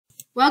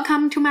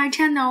Welcome to my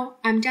channel.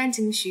 I'm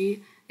Zhangjing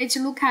Xu. Let's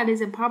look at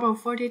the problem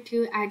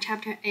 42 at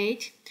chapter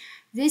 8.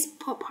 This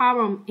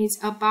problem is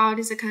about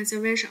the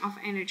conservation of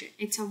energy.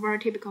 It's a very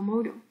typical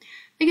model.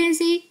 We can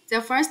see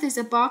the first is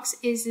the box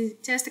is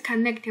just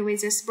connected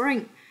with the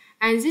spring.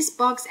 And this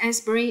box and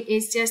spring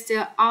is just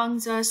on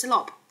the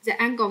slope.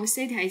 The angle of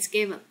theta is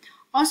given.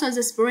 Also,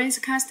 the spring's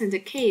constant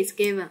K is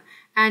given.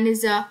 And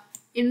the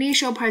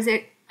initial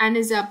position and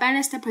the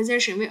balanced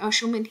position we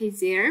assume it is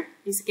there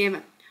is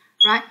given.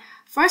 Right?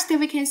 First,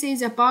 we can see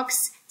the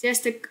box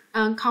just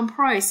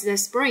comprises the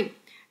spring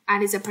at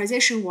the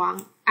position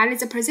 1. At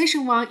the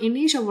position 1,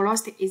 initial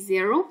velocity is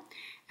 0,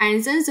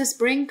 and then the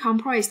spring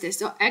compressed,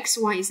 so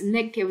x1 is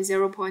negative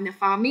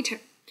 0.5 meter.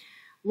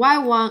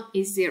 y1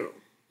 is 0.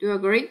 Do you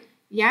agree?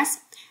 Yes.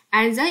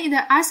 And then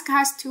it asks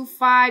us to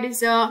find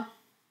the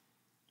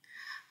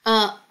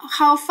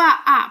how far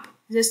up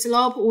the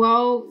slope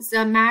will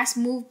the mass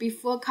move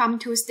before come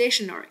to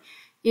stationary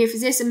if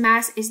this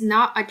mass is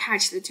not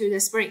attached to the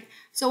spring.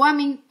 So what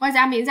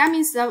that means? That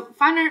means the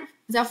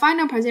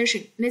final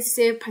position, let's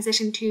say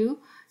position 2,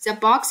 the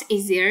box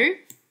is there,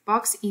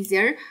 but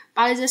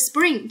the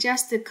spring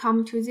just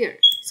come to there.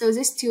 So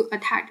these two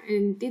attach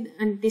and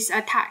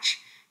disattach,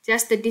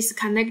 just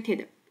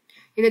disconnected.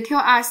 It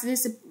tells us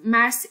this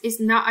mass is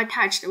not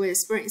attached with the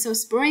spring. So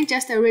spring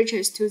just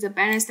reaches to the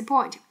balanced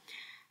point.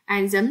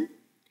 And then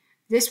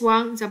this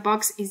one, the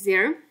box is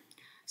there.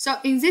 So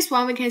in this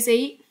one, we can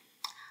say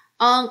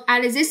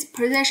at this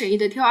position,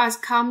 it tells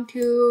us come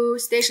to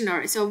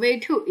stationary. So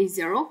V2 is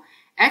 0.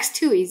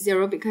 X2 is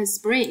 0 because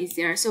spring is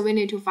there. So we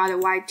need to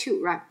find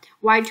Y2, right?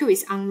 Y2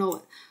 is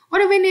unknown.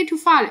 What we need to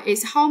find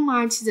is how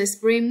much the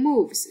spring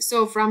moves.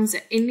 So from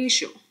the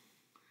initial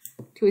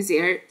to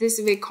there, this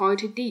we call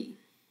it D.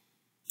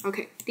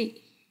 Okay,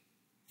 D.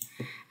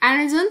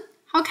 And then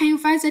how can you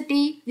find the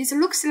D? This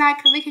looks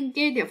like we can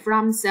get it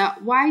from the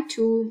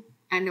Y2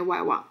 and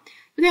Y1.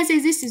 You can say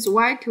this is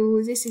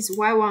Y2, this is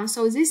Y1,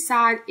 so this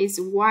side is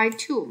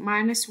Y2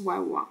 minus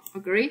Y1,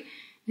 agree?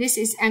 This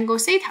is angle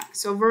theta,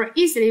 so very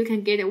easily you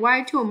can get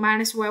Y2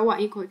 minus Y1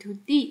 equal to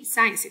D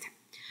sin theta.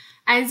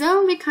 And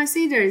then we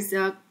consider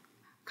the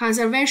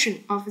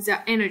conservation of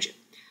the energy.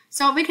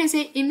 So we can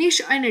say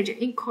initial energy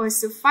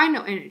equals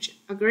final energy,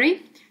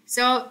 agree?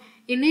 So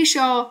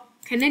initial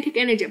kinetic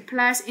energy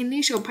plus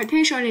initial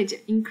potential energy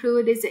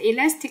includes the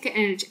elastic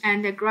energy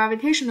and the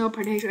gravitational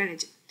potential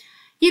energy,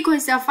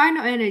 equals the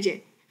final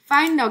energy,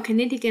 final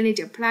kinetic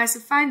energy plus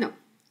final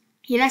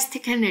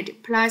elastic energy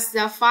plus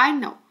the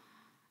final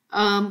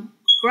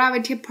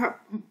gravity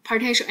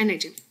potential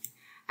energy.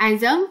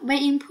 And then we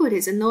input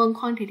the known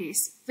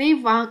quantities.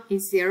 V1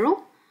 is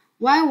 0,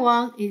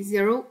 Y1 is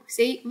 0,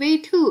 see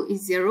V2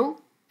 is 0,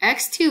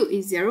 X2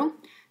 is 0.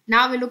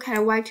 Now we look at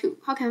Y2.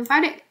 How can we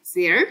find it?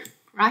 0,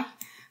 right?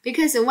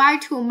 Because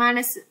Y2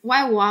 minus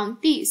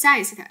Y1 D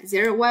sin theta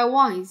 0,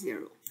 Y1 is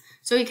 0.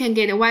 So you can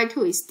get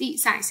Y2 is D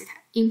sin theta.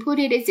 Input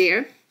it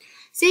there.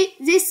 See,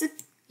 this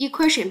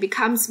equation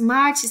becomes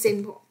much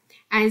simple.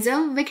 And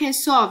then we can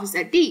solve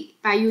the D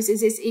by using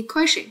this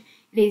equation.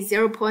 It is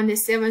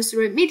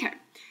 0.73 meter.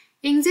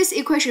 In this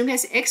equation, we can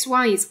say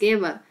x1 is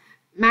given,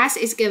 mass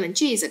is given,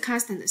 g is a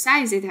constant,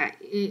 sin theta,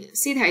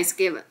 theta is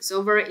given.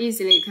 So very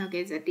easily you can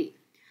get the D.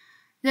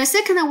 The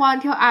second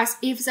one tells us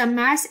if the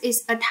mass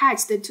is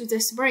attached to the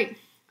spring,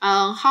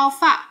 how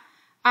far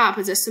up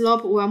the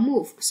slope will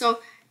move. So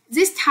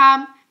this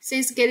time,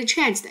 things get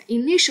changed.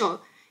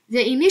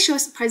 The initial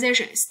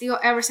position, still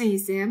everything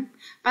is there.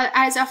 But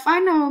at the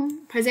final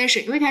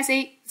position, we can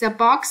say the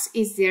box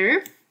is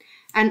there.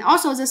 And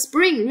also the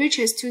spring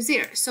reaches to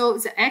there. So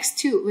the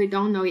X2 we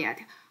don't know yet.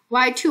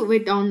 Y2 we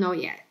don't know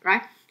yet,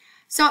 right?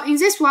 So in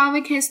this one,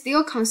 we can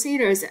still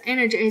consider the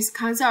energy is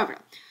conserved.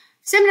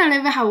 Similarly,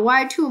 we have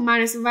Y2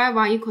 minus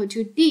Y1 equal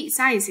to D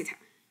sin theta.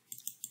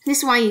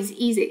 This one is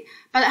easy.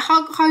 But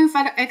how you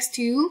find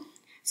X2?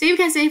 So you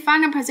can say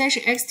final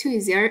position x2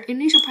 is 0,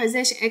 initial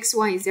position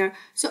x1 is 0.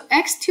 So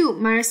x2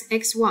 minus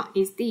x1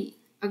 is D.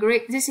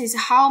 Agree? This is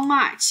how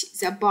much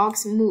the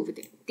box moved,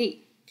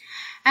 D.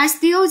 And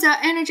still the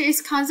energy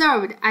is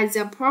conserved as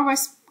the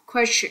previous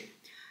question.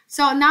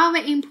 So now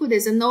we input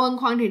the known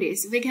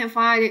quantities. We can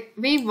find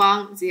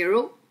V1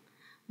 0,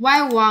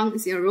 Y1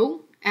 0,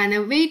 and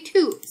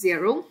V2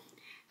 0.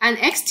 And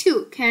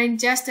x2 can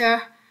just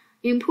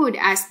input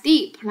as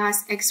D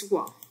plus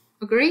x1.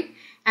 Agree?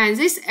 And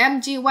this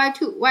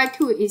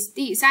y2 is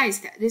D sin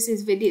theta. This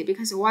is VD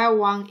because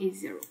y1 is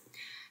 0.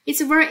 It's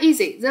very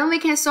easy. Then we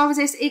can solve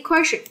this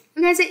equation.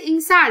 You can see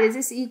inside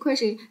this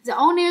equation, the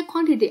only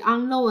quantity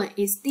unknown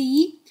is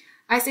D.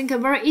 I think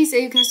very easy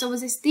you can solve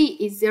this D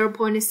is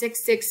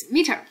 0.66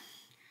 meter.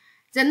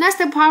 The next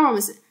problem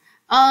is,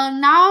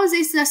 now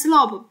this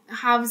slope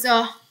have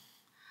the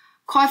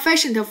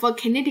coefficient for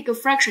kinetic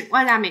friction.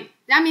 What does that mean?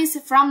 That means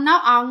from now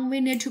on,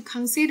 we need to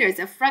consider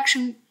the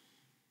friction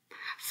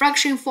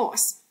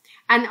force,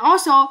 and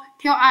also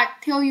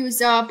tell you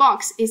the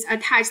box is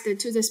attached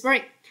to the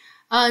spring.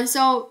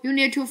 So you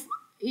need to,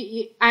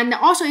 and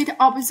also it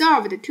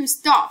observed to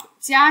stop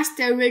just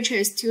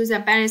reaches to the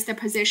balanced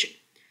position.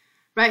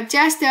 right?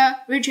 Just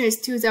reaches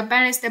to the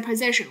balanced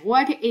position.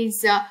 What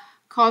is the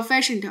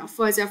coefficient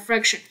for the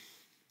friction?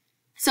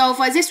 So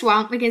for this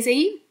one, we can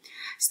see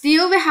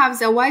still we have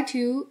the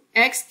y2,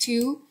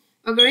 x2,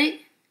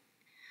 agree?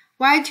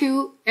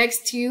 y2,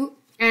 x2,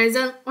 and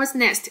then what's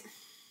next?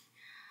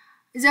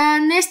 The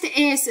next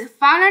is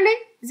finally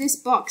this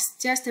box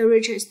just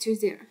reaches to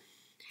there.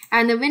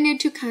 And we need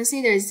to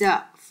consider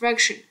the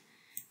friction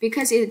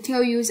because it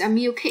tells you the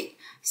mu k.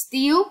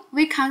 Still,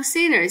 we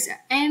consider the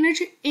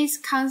energy is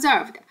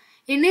conserved.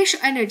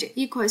 Initial energy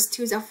equals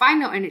to the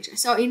final energy.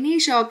 So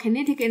initial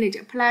kinetic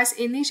energy plus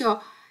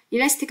initial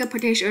elastic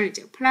potential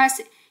energy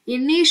plus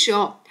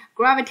initial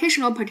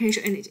gravitational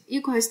potential energy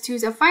equals to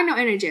the final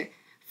energy,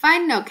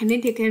 final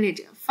kinetic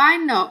energy,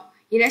 final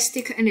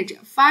elastic energy,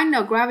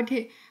 final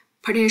gravity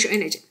potential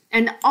energy,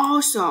 and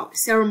also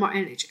thermal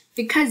energy.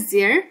 Because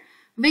there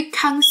we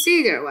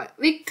consider what?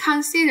 We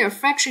consider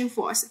friction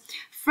force.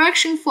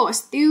 Friction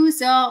force do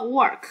the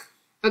work.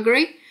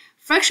 Agree?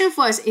 Friction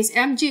force is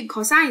mg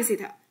cosine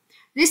theta.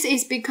 This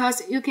is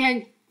because you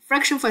can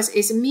friction force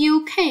is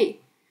mu k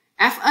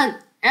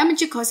Fn.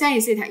 Mg cosine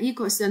theta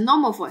equals the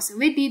normal force.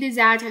 We did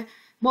that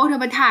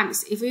multiple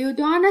times. If you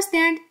don't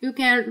understand, you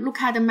can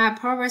look at my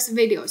previous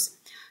videos.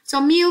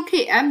 So mu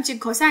k mg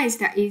cosine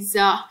theta is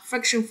the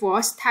friction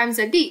force times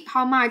the d,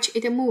 how much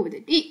it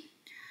moved d.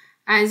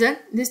 And then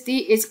this d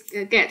is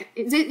get.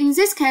 In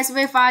this case,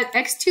 we find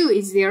x2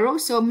 is 0,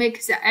 so make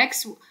the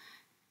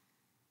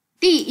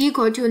d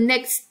equal to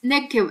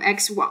negative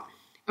x1.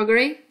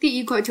 Agree? D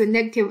equal to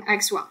negative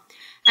x1.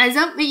 And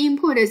then we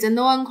input the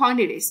known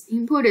quantities.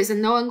 You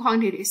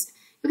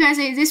can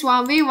see this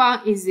one,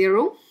 v1 is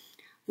 0,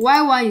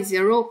 y1 is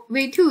 0,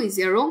 v2 is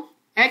 0,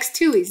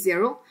 x2 is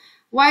 0.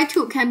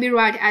 y2 can be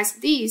written as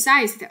d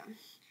sine theta.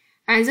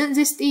 And then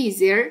this d is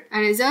there.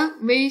 And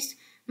then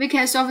we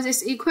can solve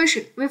this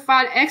equation. We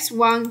find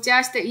x1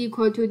 just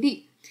equal to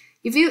d.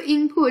 If you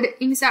input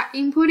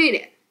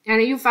it,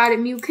 and you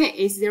find mu k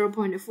is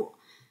 0.4.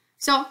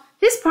 So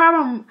this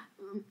problem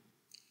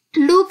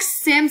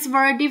seems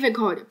very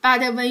difficult, but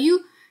when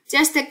you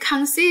just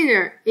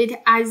consider it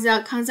as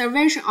a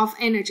conservation of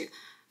energy,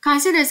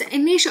 consider the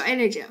initial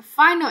energy,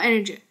 final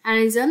energy,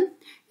 and then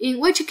in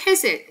which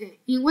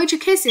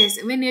cases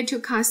we need to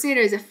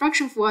consider the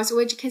friction force,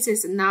 which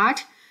cases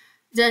not,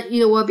 then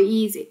it will be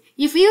easy.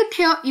 If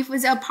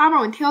the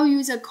problem tell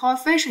you the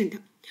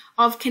coefficient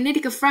of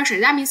kinetic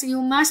friction, that means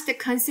you must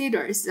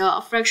consider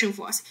the friction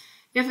force.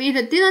 If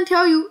it didn't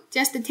tell you,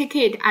 just take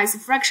it as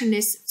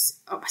frictionless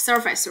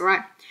surface,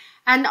 right?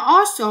 And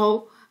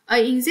also,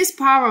 in these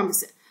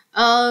problems,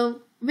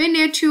 we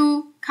need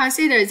to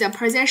consider the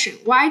position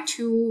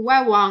y2,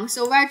 y1,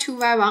 so y2,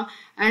 y1,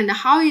 and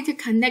how it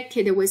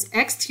connected with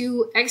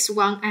x2,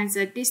 x1, and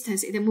the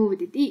distance it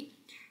moved d.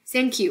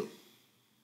 Thank you.